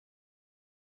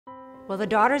Well, The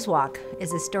Daughter's Walk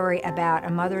is a story about a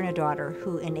mother and a daughter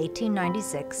who in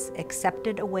 1896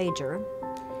 accepted a wager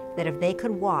that if they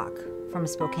could walk from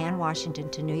Spokane, Washington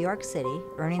to New York City,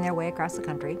 earning their way across the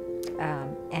country,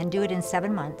 and do it in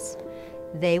 7 months,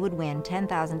 they would win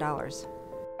 $10,000.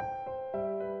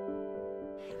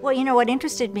 Well, you know, what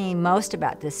interested me most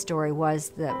about this story was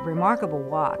the remarkable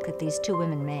walk that these two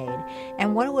women made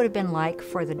and what it would have been like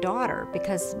for the daughter,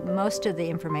 because most of the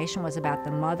information was about the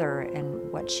mother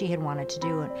and what she had wanted to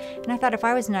do. And I thought, if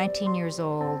I was 19 years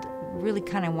old, really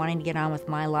kind of wanting to get on with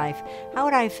my life, how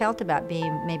would I have felt about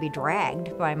being maybe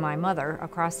dragged by my mother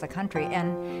across the country?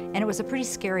 And it was a pretty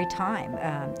scary time.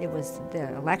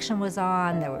 The election was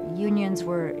on, the unions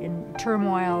were in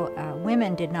turmoil,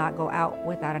 women did not go out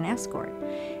without an escort.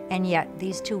 And yet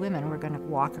these two women were going to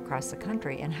walk across the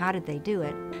country. And how did they do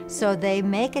it? So they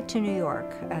make it to New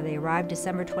York. They arrive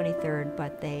December 23rd,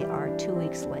 but they are 2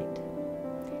 weeks late.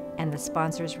 And the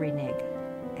sponsors renege.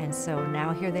 And so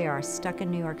now here they are, stuck in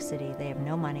New York City. They have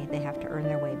no money. They have to earn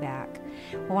their way back.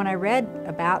 Well, when I read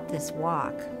about this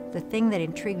walk, the thing that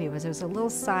intrigued me was there was a little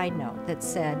side note that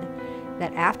said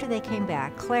that after they came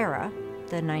back, Clara,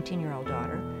 the 19-year-old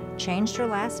daughter, changed her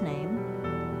last name,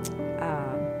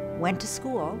 went to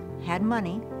school, had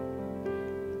money,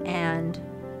 and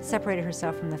separated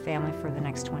herself from the family for the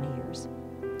next 20 years.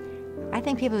 I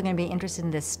think people are going to be interested in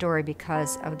this story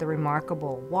because of the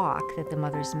remarkable walk that the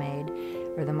mothers made,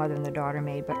 or the mother and the daughter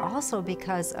made, but also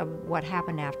because of what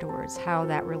happened afterwards, how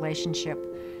that relationship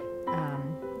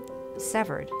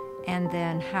severed, and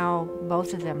then how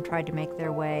both of them tried to make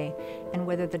their way, and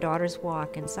whether the daughter's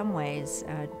walk in some ways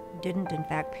didn't in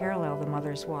fact parallel the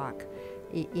mother's walk.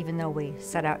 Even though we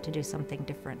set out to do something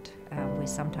different, we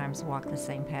sometimes walk the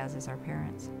same paths as our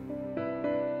parents.